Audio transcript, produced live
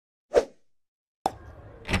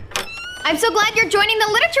I'm so glad you're joining the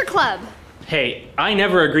literature club. Hey, I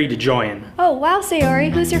never agreed to join. Oh, wow, Sayori,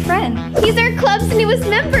 who's your friend? He's our club's newest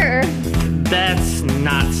member. That's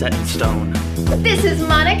not set in stone. This is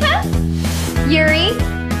Monika, Yuri,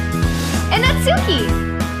 and Natsuki.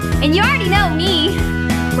 And you already know me.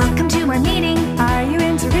 Welcome to our meeting. Are you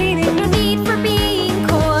into reading? No need for being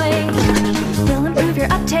coy. We'll improve your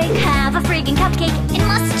uptake. Have a friggin' cupcake, and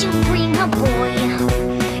must you bring a boy?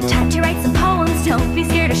 Time to write some poems. Don't be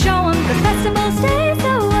scared to show them. The festival stays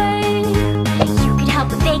away. You could help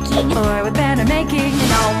with baking, Or with banner making.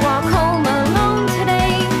 and I'll walk home alone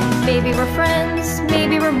today. Maybe we're friends,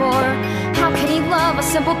 maybe we're more. How can he love a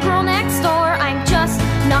simple girl next door? I'm just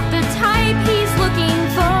not the type he's looking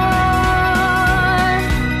for.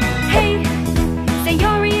 Hey,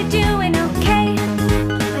 Sayori, you doing okay?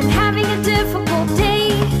 I'm having a difficult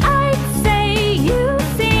day. I'd say you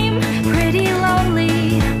seem pretty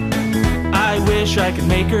lonely. I wish I could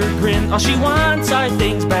make her grin. All she wants are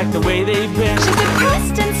things back the way they've been. She's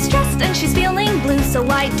depressed and stressed and she's feeling blue. So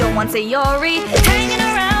I don't want Sayori hanging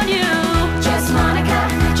around you. Just Monika,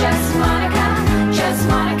 just Monika, just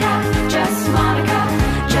Monika, just Monika,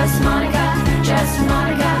 just Monika, just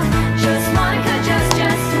Monika, just Monika, just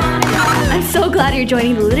Monika. I'm so glad you're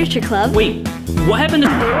joining the literature club. Wait, what happened to...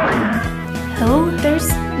 Oh, there's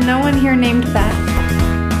no one here named that.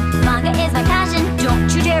 Manga is my passion, don't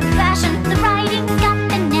you dare be fashion. The writing's got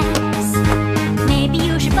finesse. Maybe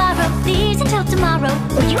you should borrow these until tomorrow.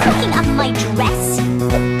 Were you looking up my dress?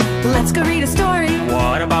 Let's go read a story.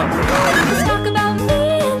 What about... Let's talk about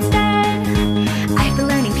me instead. I've been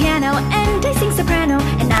learning piano and I sing soprano,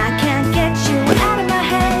 and I can't get you out of my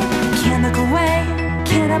head. Can't look away,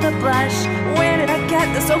 can't help but blush. Where did I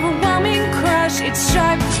get this overwhelming crush? It's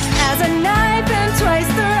sharp as a knife and twice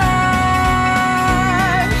the rush.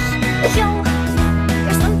 Yo,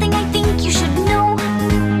 there's something I think you should know.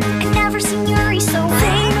 I've never seen Yuri so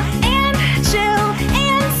Same and chill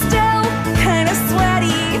and still kinda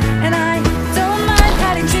sweaty, and I don't mind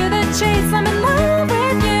cutting to the chase. I'm in love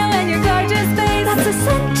with you and your gorgeous face. That's a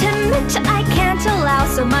sentiment I can't allow.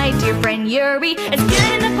 So my dear friend Yuri, it's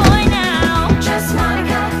getting the point now. Just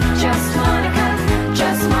Monika, just Monika,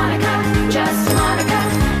 just Monika, just Monika,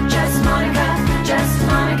 just Monika, just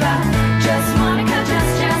Monika, just Monika,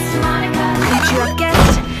 just Monika. Aren't you a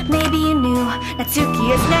guest? Maybe you knew. Natsuki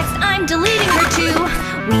is next, I'm deleting her too.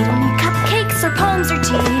 We don't need cupcakes or poems or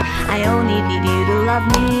tea. I only need you to love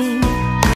me.